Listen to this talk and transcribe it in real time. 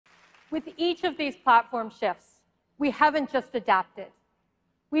With each of these platform shifts, we haven't just adapted.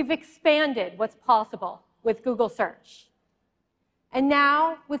 We've expanded what's possible with Google Search. And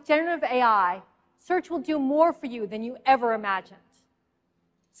now, with generative AI, search will do more for you than you ever imagined.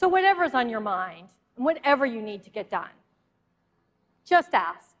 So whatever's on your mind, and whatever you need to get done, just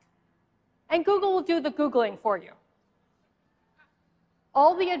ask. And Google will do the Googling for you.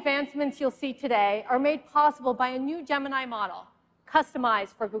 All the advancements you'll see today are made possible by a new Gemini model,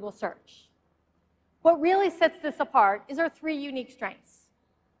 customized for Google Search. What really sets this apart is our three unique strengths.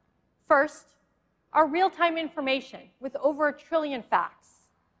 First, our real-time information with over 1 trillion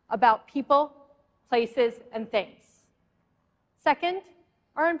facts about people, places, and things. Second,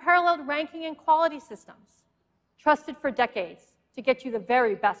 our unparalleled ranking and quality systems, trusted for decades to get you the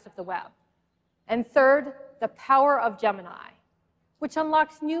very best of the web. And third, the power of Gemini, which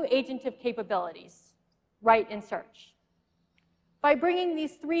unlocks new agentive capabilities right in search. By bringing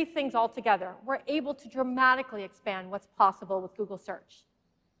these three things all together, we're able to dramatically expand what's possible with Google Search.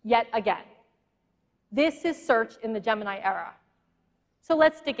 Yet again, this is search in the Gemini era. So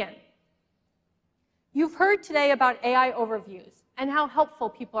let's dig in. You've heard today about AI overviews and how helpful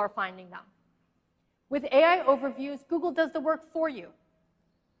people are finding them. With AI overviews, Google does the work for you.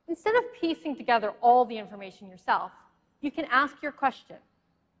 Instead of piecing together all the information yourself, you can ask your question.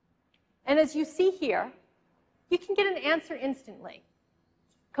 And as you see here, you can get an answer instantly,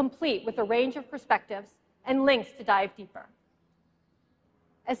 complete with a range of perspectives and links to dive deeper.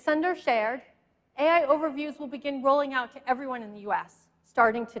 As Sundar shared, AI overviews will begin rolling out to everyone in the US,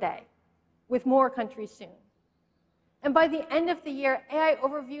 starting today, with more countries soon. And by the end of the year, AI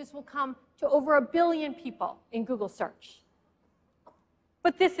overviews will come to over 1 billion people in Google Search.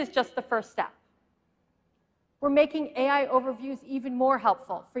 But this is just the first step. We're making AI overviews even more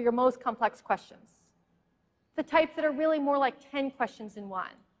helpful for your most complex questions, the type that are really more like 10 questions in one.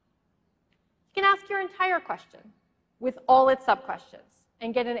 You can ask your entire question with all its sub-questions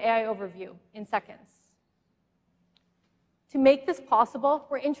and get an AI overview in seconds. To make this possible,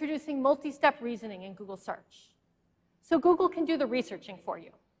 we're introducing multi-step reasoning in Google Search, so Google can do the researching for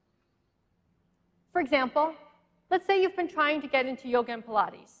you. For example, let's say you've been trying to get into yoga and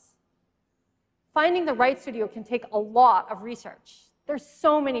Pilates. Finding the right studio can take a lot of research. There's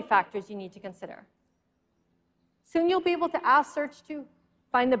so many factors you need to consider. Soon you'll be able to ask Search to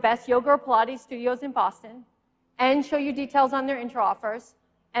find the best yoga or Pilates studios in Boston and show you details on their inter-offers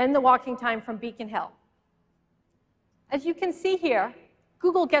and the walking time from Beacon Hill. As you can see here,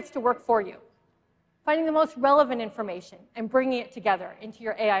 Google gets to work for you, finding the most relevant information and bringing it together into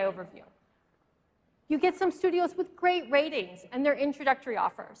your AI overview. You get some studios with great ratings and their introductory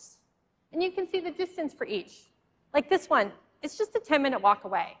offers. And you can see the distance for each. Like this one, it's just a 10-minute walk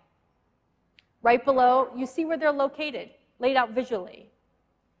away. Right below, you see where they're located, laid out visually.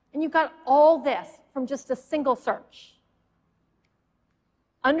 And you've got all this from just a single search.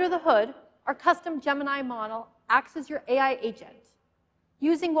 Under the hood, our custom Gemini model acts as your AI agent,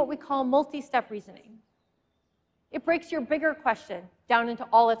 using what we call multi-step reasoning. It breaks your bigger question down into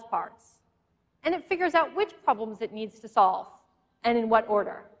all its parts, and it figures out which problems it needs to solve, and in what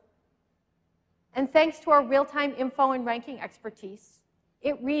order. And thanks to our real-time info and ranking expertise,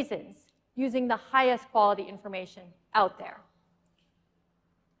 it reasons using the highest quality information out there.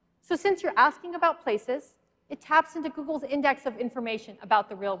 So since you're asking about places, it taps into Google's index of information about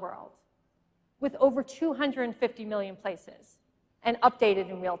the real world, with over 250 million places, and updated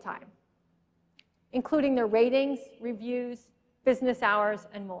in real time, including their ratings, reviews, business hours,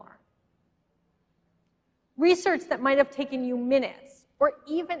 and more. Research that might have taken you minutes or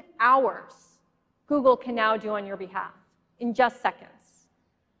even hours, Google can now do on your behalf in just seconds.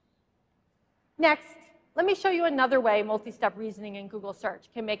 Next, let me show you another way multi-step reasoning in Google Search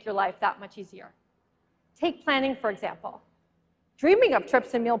can make your life that much easier. Take planning, for example. Dreaming up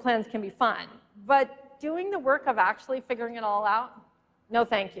trips and meal plans can be fun, but doing the work of actually figuring it all out, no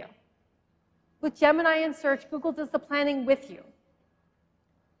thank you. With Gemini and Search, Google does the planning with you.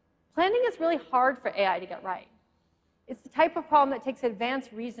 Planning is really hard for AI to get right. It's the type of problem that takes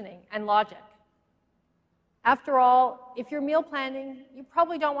advanced reasoning and logic. After all, if you're meal planning, you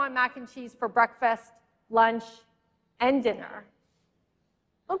probably don't want mac and cheese for breakfast, lunch, and dinner.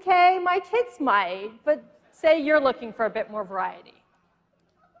 Okay, my kids might, but say you're looking for a bit more variety.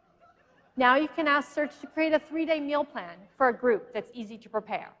 Now you can ask Search to create a 3-day meal plan for a group that's easy to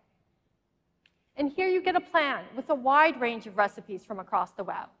prepare. And here you get a plan with a wide range of recipes from across the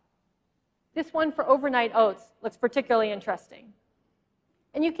web. This one for overnight oats looks particularly interesting.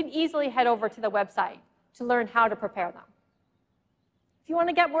 And you can easily head over to the website to learn how to prepare them. If you want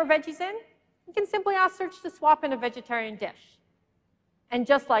to get more veggies in, you can simply ask Search to swap in a vegetarian dish. And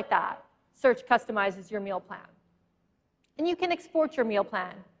just like that, search customizes your meal plan. And you can export your meal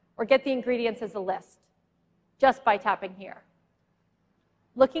plan or get the ingredients as a list just by tapping here.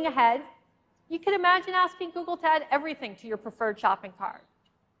 Looking ahead, you can imagine asking Google to add everything to your preferred shopping cart.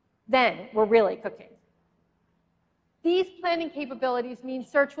 Then we're really cooking. These planning capabilities mean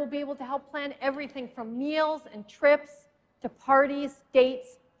search will be able to help plan everything from meals and trips to parties,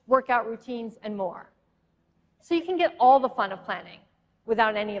 dates, workout routines, and more. So you can get all the fun of planning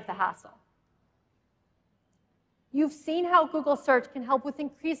without any of the hassle. You've seen how Google Search can help with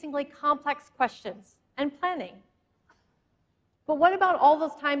increasingly complex questions and planning. But what about all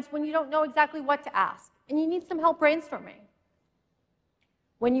those times when you don't know exactly what to ask and you need some help brainstorming?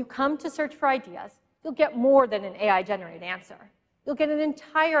 When you come to search for ideas, you'll get more than an AI-generated answer. You'll get an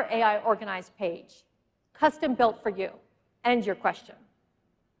entire AI-organized page, custom built for you and your question.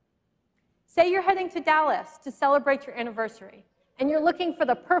 Say you're heading to Dallas to celebrate your anniversary, and you're looking for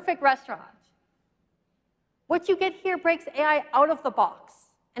the perfect restaurant. What you get here breaks AI out of the box,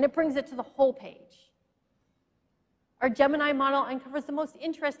 and it brings it to the whole page. Our Gemini model uncovers the most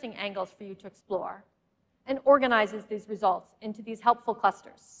interesting angles for you to explore and organizes these results into these helpful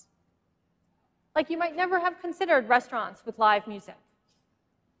clusters. Like you might never have considered restaurants with live music,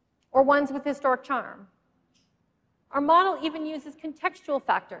 or ones with historic charm. Our model even uses contextual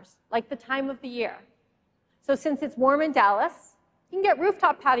factors, like the time of the year. So since it's warm in Dallas, you can get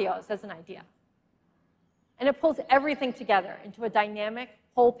rooftop patios as an idea. And it pulls everything together into a dynamic,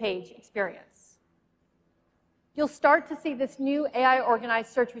 whole-page experience. You'll start to see this new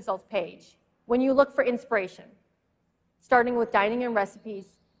AI-organized search results page when you look for inspiration, starting with dining and recipes,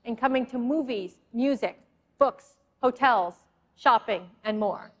 and coming to movies, music, books, hotels, shopping, and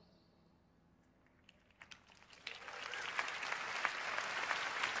more.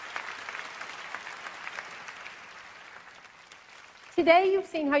 Today, you've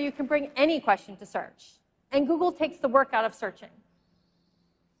seen how you can bring any question to search, and Google takes the work out of searching.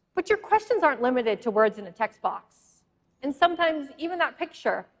 But your questions aren't limited to words in a text box, and sometimes even that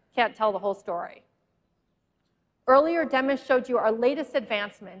picture can't tell the whole story. Earlier, Demis showed you our latest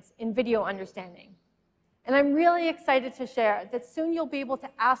advancements in video understanding, and I'm really excited to share that soon you'll be able to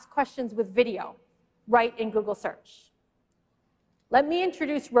ask questions with video right in Google Search. Let me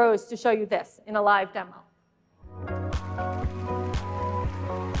introduce Rose to show you this in a live demo.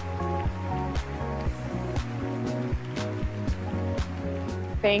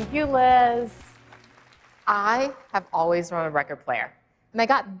 Thank you, Liz. I have always run a record player, and I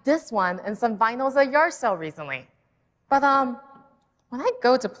got this one and some vinyls at a yard sale recently. But when I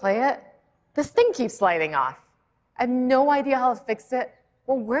go to play it, this thing keeps sliding off. I have no idea how to fix it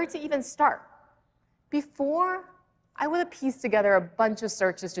or where to even start. Before, I would have pieced together a bunch of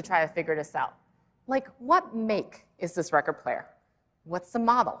searches to try to figure this out. Like, what make is this record player? What's the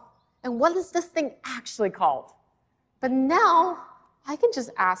model? And what is this thing actually called? But now, I can just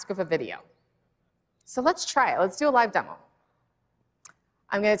ask of a video. So let's try it. Let's do a live demo.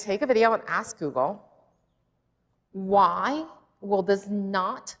 I'm going to take a video and ask Google, why will this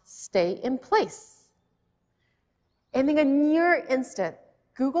not stay in place? And in a near instant,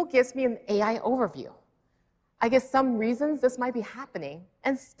 Google gives me an AI overview. I get some reasons this might be happening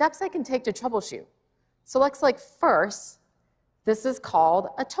and steps I can take to troubleshoot. So looks like first, this is called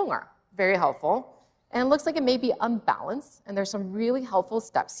a toner. Very helpful. And it looks like it may be unbalanced, and there's some really helpful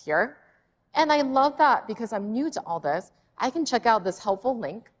steps here. And I love that because I'm new to all this, I can check out this helpful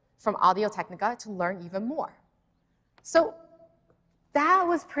link from Audio Technica to learn even more. So that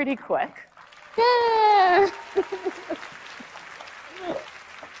was pretty quick. Yay!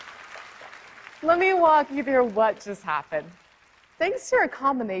 Let me walk you through what just happened. Thanks to a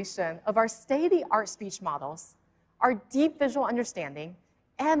combination of our state-of-the-art speech models, our deep visual understanding,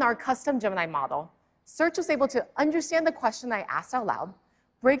 and our custom Gemini model, Search was able to understand the question I asked out loud,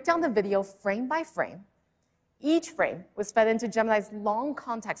 break down the video frame by frame. Each frame was fed into Gemini's long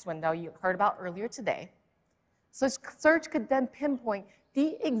context window you heard about earlier today. So Search could then pinpoint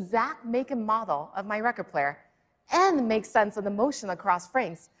the exact make and model of my record player and make sense of the motion across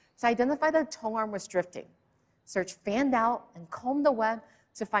frames to identify the tone arm was drifting. Search fanned out and combed the web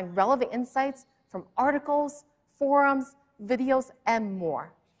to find relevant insights from articles, forums, videos, and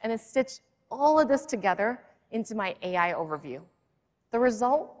more. And it stitched all of this together into my AI overview. The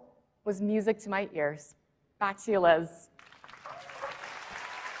result was music to my ears. Back to you, Liz.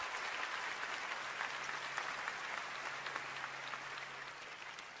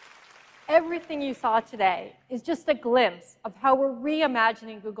 Everything you saw today is just a glimpse of how we're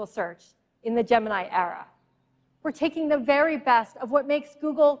reimagining Google Search in the Gemini era. We're taking the very best of what makes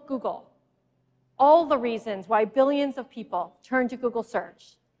Google, Google, all the reasons why billions of people turn to Google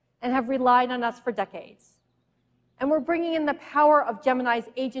Search and have relied on us for decades. And we're bringing in the power of Gemini's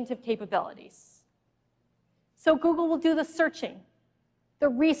agentive capabilities. So Google will do the searching, the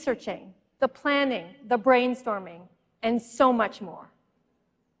researching, the planning, the brainstorming, and so much more.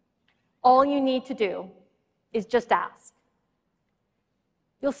 All you need to do is just ask.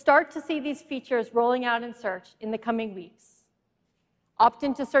 You'll start to see these features rolling out in Search in the coming weeks. Opt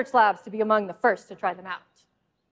into Search Labs to be among the first to try them out.